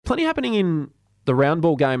plenty happening in the round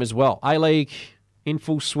ball game as well. A-League in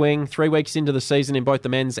full swing, 3 weeks into the season in both the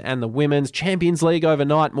men's and the women's. Champions League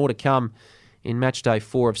overnight, more to come in match day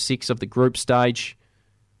 4 of 6 of the group stage.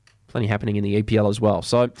 Plenty happening in the EPL as well.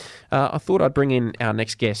 So I thought I'd bring in our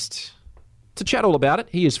next guest to chat all about it.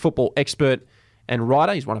 He is football expert and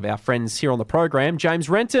writer. He's one of our friends here on the program. James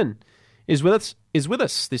Renton is with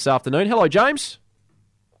us this afternoon. Hello, James.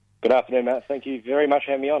 Good afternoon, Matt. Thank you very much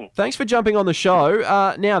for having me on. Thanks for jumping on the show.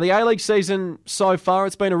 Now, the A-League season so far,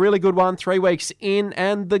 it's been a really good one, 3 weeks in,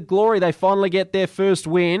 and the Glory, they finally get their first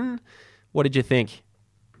win. What did you think?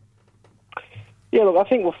 Yeah, look, I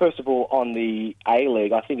think, well, first of all, on the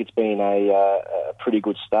A-League, I think it's been a pretty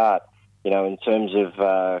good start, in terms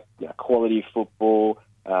of quality football,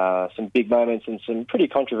 some big moments and some pretty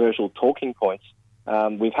controversial talking points.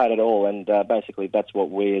 We've had it all, and basically that's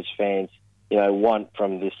what we as fans, want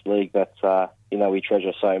from this league that, we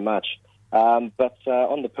treasure so much. But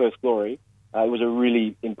on the Perth Glory, it was a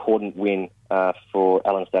really important win for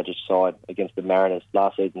Alan Stadgett's side against the Mariners,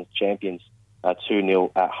 last season's champions,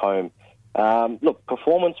 2-0 at home. Look,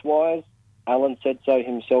 performance-wise, Alan said so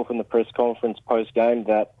himself in the press conference post-game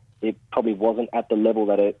that it probably wasn't at the level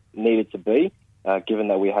that it needed to be, given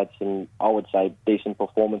that we had some, I would say, decent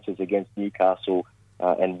performances against Newcastle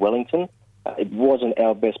and Wellington. It wasn't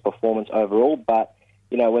our best performance overall, but,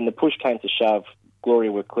 when the push came to shove, Glory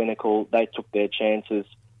were clinical. They took their chances.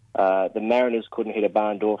 The Mariners couldn't hit a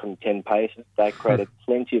barn door from 10 paces. They created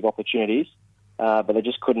plenty of opportunities, but they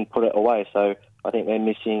just couldn't put it away. So I think they're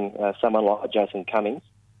missing someone like Jason Cummings.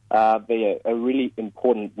 Be a really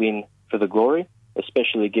important win for the Glory,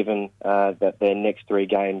 especially given that their next 3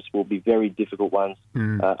 games will be very difficult ones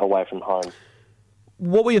away from home.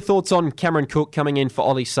 What were your thoughts on Cameron Cook coming in for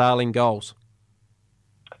Ollie Sale in goals?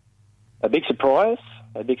 A big surprise.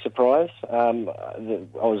 I was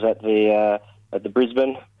at the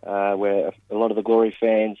Brisbane, where a lot of the Glory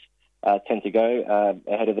fans tend to go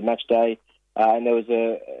ahead of the match day. And there was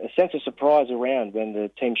a sense of surprise around when the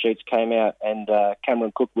team sheets came out and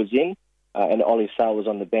Cameron Cook was in and Ollie Sale was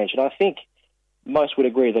on the bench. And I think most would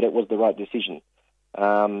agree that it was the right decision.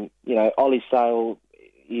 Ollie Sale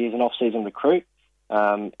is an off-season recruit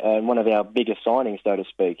and one of our biggest signings, so to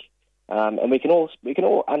speak. And we can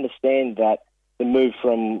all understand that the move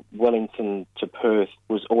from Wellington to Perth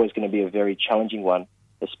was always going to be a very challenging one,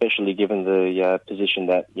 especially given the position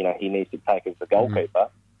that he needs to take as the goalkeeper.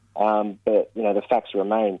 But the facts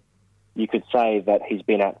remain. You could say that he's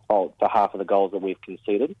been at fault for half of the goals that we've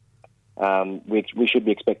conceded. We should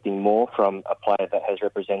be expecting more from a player that has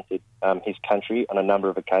represented his country on a number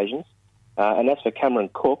of occasions. And as for Cameron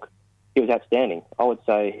Cook, he was outstanding. I would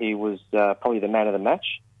say he was probably the man of the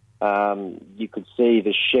match. You could see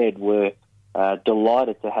the Shed were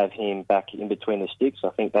delighted to have him back in between the sticks. I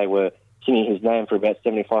think they were singing his name for about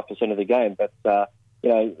 75% of the game. But,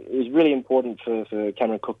 it was really important for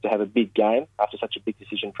Cameron Cook to have a big game after such a big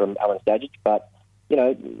decision from Alan Stadgett. But,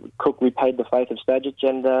 Cook repaid the faith of Stadgett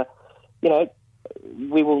and,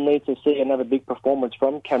 we will need to see another big performance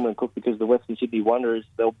from Cameron Cook because the Western Sydney Wanderers,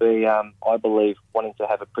 they'll be, I believe, wanting to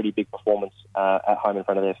have a pretty big performance at home in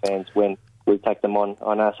front of their fans when we take them on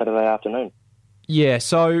Saturday afternoon. Yeah,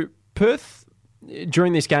 so Perth,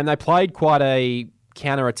 during this game, they played quite a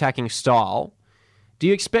counter-attacking style. Do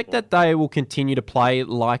you expect that they will continue to play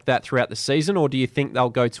like that throughout the season, or do you think they'll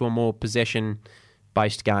go to a more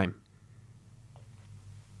possession-based game?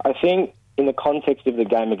 I think in the context of the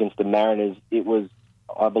game against the Mariners, it was,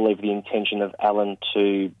 I believe, the intention of Alan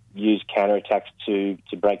to use counter-attacks to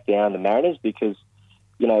break down the Mariners because,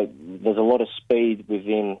 there's a lot of speed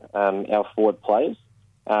within our forward players.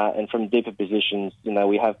 And from deeper positions,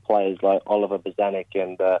 we have players like Oliver Bozanic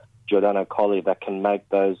and Giordano Colli that can make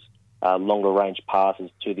those longer range passes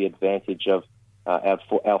to the advantage of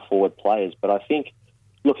our forward players. But I think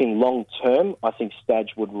looking long term, I think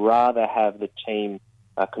Stadge would rather have the team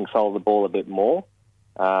control the ball a bit more.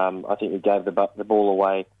 I think we gave the ball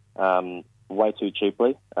away way too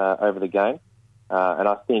cheaply over the game. And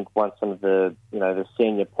I think once some of the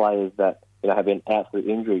senior players that have been out through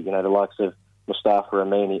injury, the likes of Mustafa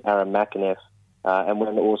Amini, Aaron McInnes, and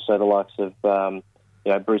when also the likes of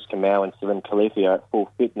Bruce Kamau and Salim Khalifi are at full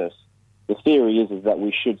fitness, the theory is that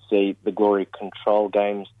we should see the Glory control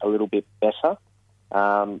games a little bit better.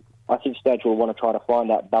 I think Stadge will want to try to find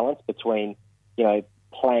that balance between,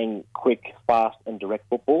 playing quick, fast and direct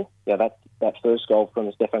football. That first goal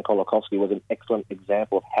from Stefan Kolakowski was an excellent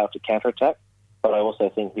example of how to counter-attack, but I also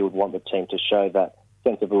think he would want the team to show that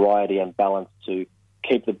sense of variety and balance to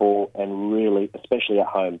keep the ball and really, especially at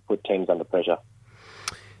home, put teams under pressure.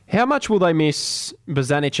 How much will they miss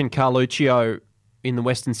Bozanic and Carluccio in the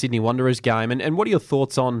Western Sydney Wanderers game. And what are your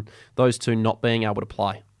thoughts on those two not being able to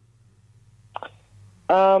play?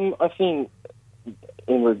 I think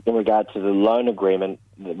in regard to the loan agreement,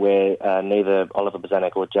 where neither Oliver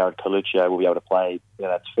Bozanic or Jared Coluccio will be able to play,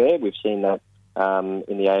 that's fair. We've seen that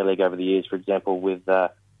in the A-League over the years, for example, with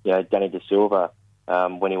Danny De Silva.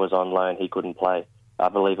 When he was on loan, he couldn't play. I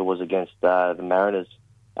believe it was against the Mariners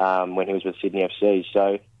when he was with Sydney FC.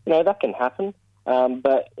 So, that can happen.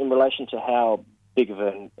 But in relation to how big of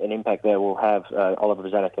an impact that will have Oliver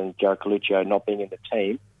Bozanic and Jared Coluccio not being in the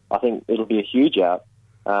team, I think it'll be a huge out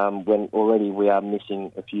when already we are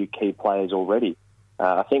missing a few key players already.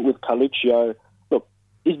 I think with Coluccio, look,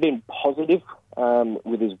 he's been positive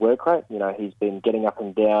with his work rate. He's been getting up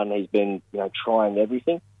and down. He's been, trying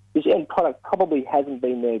everything. His end product probably hasn't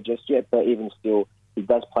been there just yet, but even still, he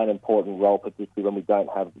does play an important role, particularly when we don't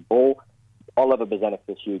have the ball. Oliver Bozanic's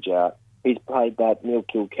a huge out. He's played that Neil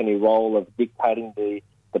Kilkenny role of dictating the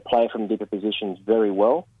play from deeper positions very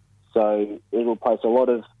well. So it will place a lot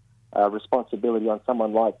of responsibility on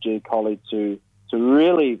someone like G. Colley to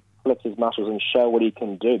really flex his muscles and show what he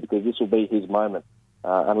can do, because this will be his moment.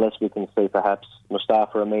 Unless we can see perhaps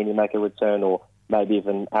Mustafa Amini make a return, or maybe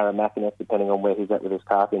even Aaron McInnes, depending on where he's at with his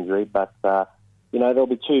calf injury. But, there'll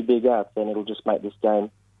be two big outs, and it'll just make this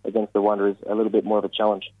game against the Wanderers a little bit more of a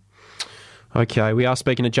challenge. Okay, we are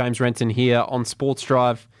speaking to James Renton here on Sports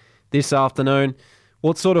Drive this afternoon.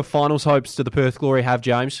 What sort of finals hopes do the Perth Glory have,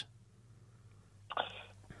 James?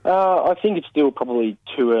 I think it's still probably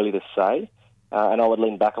too early to say, and I would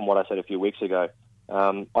lean back on what I said a few weeks ago.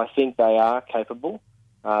 I think they are capable,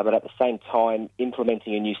 but at the same time,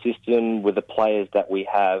 implementing a new system with the players that we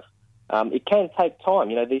have, it can take time.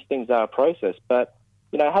 These things are a process. But,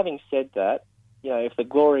 having said that, if the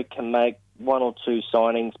Glory can make one or two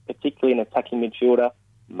signings, particularly an attacking midfielder,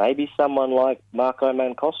 maybe someone like Marco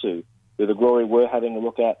Mancosu, who the Glory were having a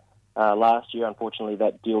look at last year. Unfortunately,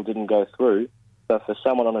 that deal didn't go through. So for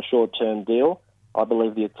someone on a short-term deal, I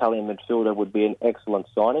believe the Italian midfielder would be an excellent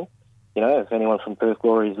signing. If anyone from Perth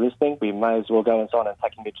Glory is listening, we may as well go and sign an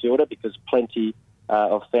attacking midfielder, because plenty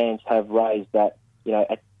of fans have raised that,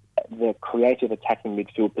 at the creative attacking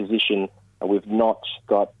midfield position, we've not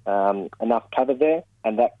got enough cover there,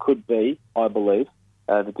 and that could be, I believe,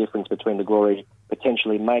 the difference between the Glory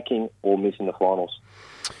potentially making or missing the finals.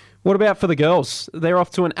 What about for the girls? They're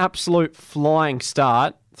off to an absolute flying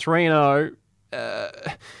start, 3-0.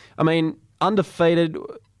 Undefeated.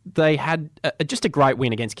 They had just a great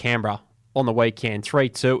win against Canberra on the weekend,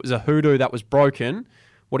 3-2. It was a hoodoo that was broken.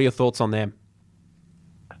 What are your thoughts on them?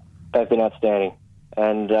 They've been outstanding.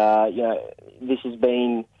 And, this has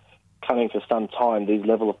been coming for some time, these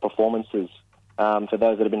level of performances. For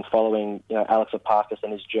those that have been following, Alex Aparkas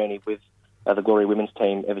and his journey with the Glory women's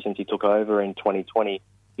team ever since he took over in 2020,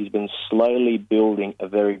 he's been slowly building a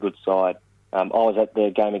very good side. I was at the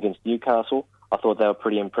game against Newcastle. I thought they were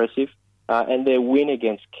pretty impressive. And their win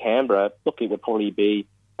against Canberra, look, it would probably be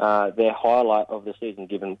their highlight of the season,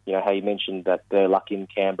 given how you mentioned that their luck in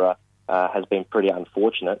Canberra has been pretty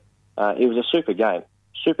unfortunate. It was a super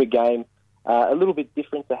game. A little bit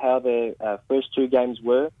different to how their first two games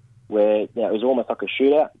were, where it was almost like a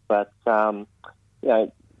shootout. But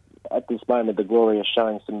at this moment, the Glory are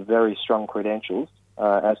showing some very strong credentials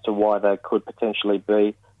as to why they could potentially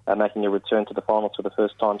be making a return to the finals for the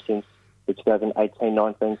first time since the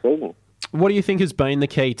 2018-19 season. What do you think has been the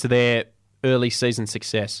key to their early season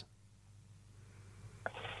success?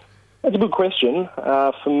 That's a good question.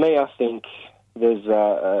 For me, I think there's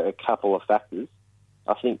a couple of factors.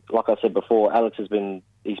 I think, like I said before, Alex he's been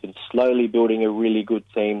slowly building a really good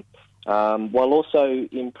team, while also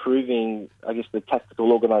improving, I guess, the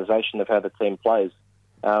tactical organisation of how the team plays.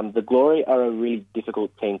 The Glory are a really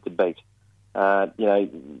difficult team to beat.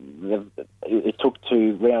 It took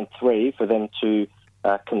to round 3 for them to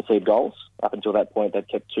concede goals. Up until that point, they'd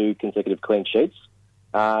kept 2 consecutive clean sheets.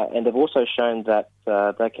 And they've also shown that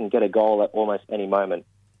they can get a goal at almost any moment.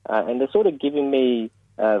 And they're sort of giving me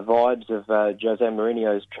vibes of Jose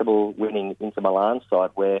Mourinho's treble-winning Inter Milan side,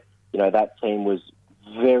 where, that team was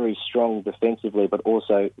very strong defensively, but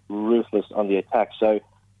also ruthless on the attack. So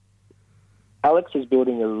Alex is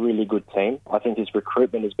building a really good team. I think his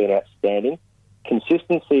recruitment has been outstanding.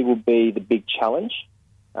 Consistency will be the big challenge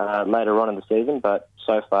later on in the season, but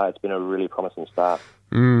so far it's been a really promising start.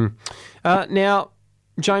 Now,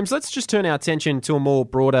 James, let's just turn our attention to a more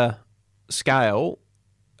broader scale.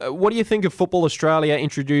 What do you think of Football Australia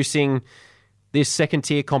introducing this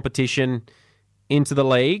second-tier competition into the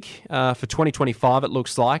league for 2025, it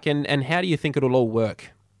looks like, and how do you think it'll all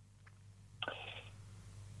work?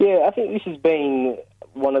 Yeah, I think this has been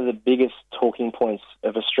one of the biggest talking points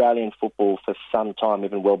of Australian football for some time,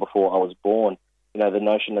 even well before I was born. The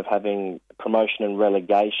notion of having promotion and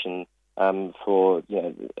relegation for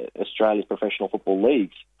Australia's professional football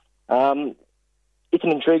leagues. It's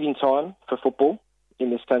an intriguing time for football in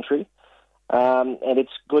this country, and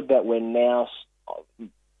it's good that we're now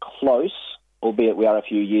close, albeit we are a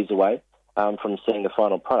few years away from seeing the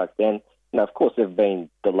final product. And of course, there have been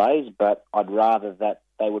delays, but I'd rather that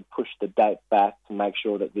they would push the date back to make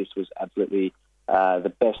sure that this was absolutely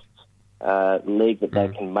the best league that they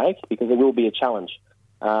can make, because it will be a challenge.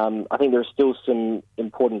 I think there are still some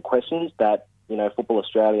important questions that Football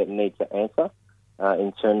Australia needs to answer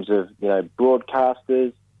in terms of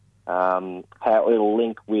broadcasters, how it'll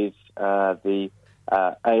link with the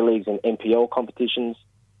A-Leagues and NPL competitions,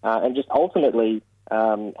 and just ultimately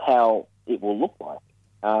how it will look like.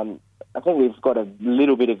 I think we've got a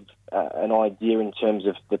little bit of an idea in terms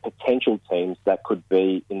of the potential teams that could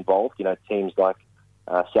be involved. Teams like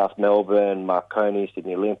South Melbourne, Marconi,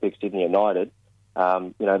 Sydney Olympic, Sydney United.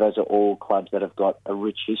 Those are all clubs that have got a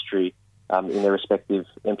rich history in their respective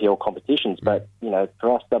NPL competitions. But,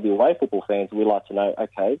 for us WA football fans, we like to know,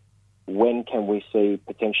 okay, when can we see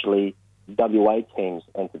potentially WA teams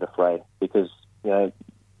enter the fray? Because,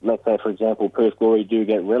 let's say, for example, Perth Glory do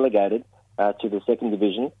get relegated to the second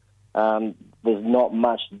division. There's not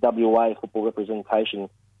much WA football representation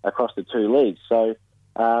across the two leagues. So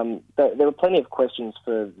there are plenty of questions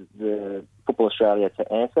for the Football Australia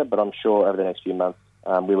to answer, but I'm sure over the next few months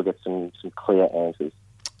we will get some clear answers.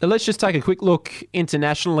 Now let's just take a quick look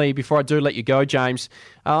internationally before I do let you go, James.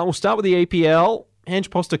 We'll start with the EPL. Ange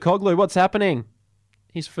Postecoglou, what's happening?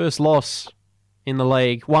 His first loss in the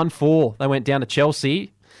league, 1-4. They went down to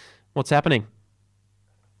Chelsea. What's happening?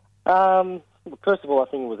 First of all, I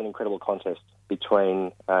think it was an incredible contest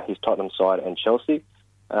between his Tottenham side and Chelsea.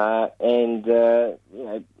 And a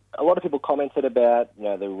lot of people commented about,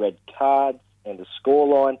 the red cards and the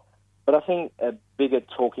scoreline. But I think a bigger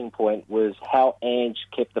talking point was how Ange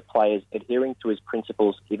kept the players adhering to his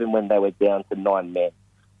principles even when they were down to 9 men.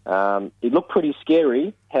 It looked pretty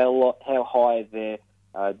scary how high their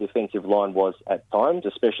defensive line was at times,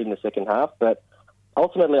 especially in the second half. But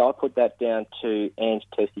ultimately, I put that down to Ange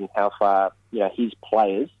testing how far his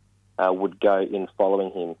players would go in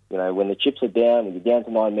following him. When the chips are down and you're down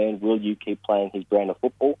to 9 men, will you keep playing his brand of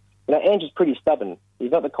football? Ange is pretty stubborn.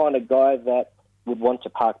 He's not the kind of guy that would want to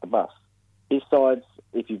park the bus. His sides,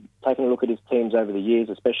 if you've taken a look at his teams over the years,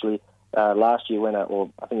 especially last year or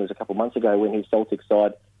I think it was a couple of months ago when his Celtic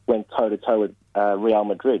side went toe-to-toe with Real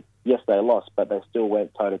Madrid. Yes, they lost, but they still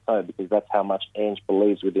went toe-to-toe because that's how much Ange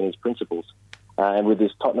believes within his principles. And with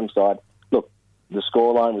this Tottenham side, look, the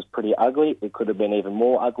scoreline was pretty ugly. It could have been even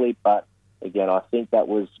more ugly, but again, I think that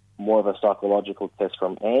was more of a psychological test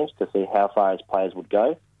from Ange to see how far his players would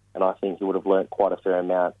go, and I think he would have learnt quite a fair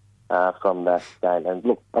amount from that game. And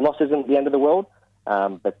look, a loss isn't the end of the world,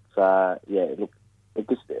 but look,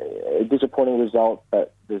 a disappointing result,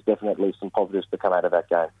 but there's definitely some positives to come out of that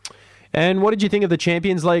game. And what did you think of the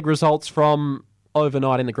Champions League results from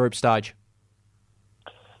overnight in the group stage?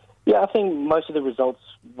 Yeah, I think most of the results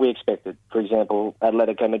we expected. For example,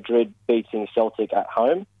 Atletico Madrid beating Celtic at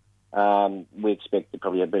home. We expected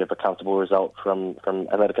probably a bit of a comfortable result from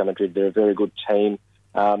Atletico Madrid. They're a very good team.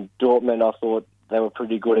 Dortmund, I thought they were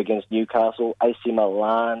pretty good against Newcastle. AC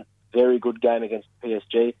Milan, very good game against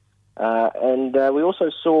PSG. And we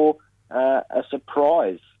also saw a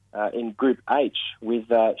surprise in Group H with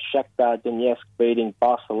Shakhtar Donetsk beating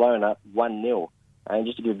Barcelona 1-0. And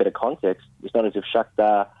just to give a bit of context, it's not as if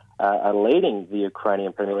Shakhtar are leading the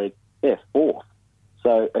Ukrainian Premier League. They're fourth.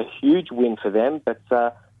 So a huge win for them, but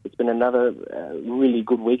it's been another really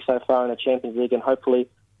good week so far in the Champions League, and hopefully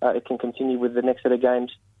it can continue with the next set of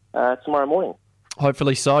games tomorrow morning.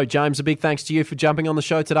 Hopefully so. James, a big thanks to you for jumping on the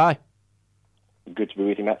show today. Good to be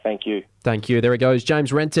with you, Matt. Thank you. Thank you. There it goes.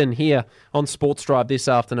 James Renton here on Sports Drive this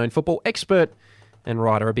afternoon. Football expert and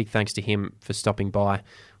writer. A big thanks to him for stopping by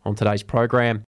on today's program.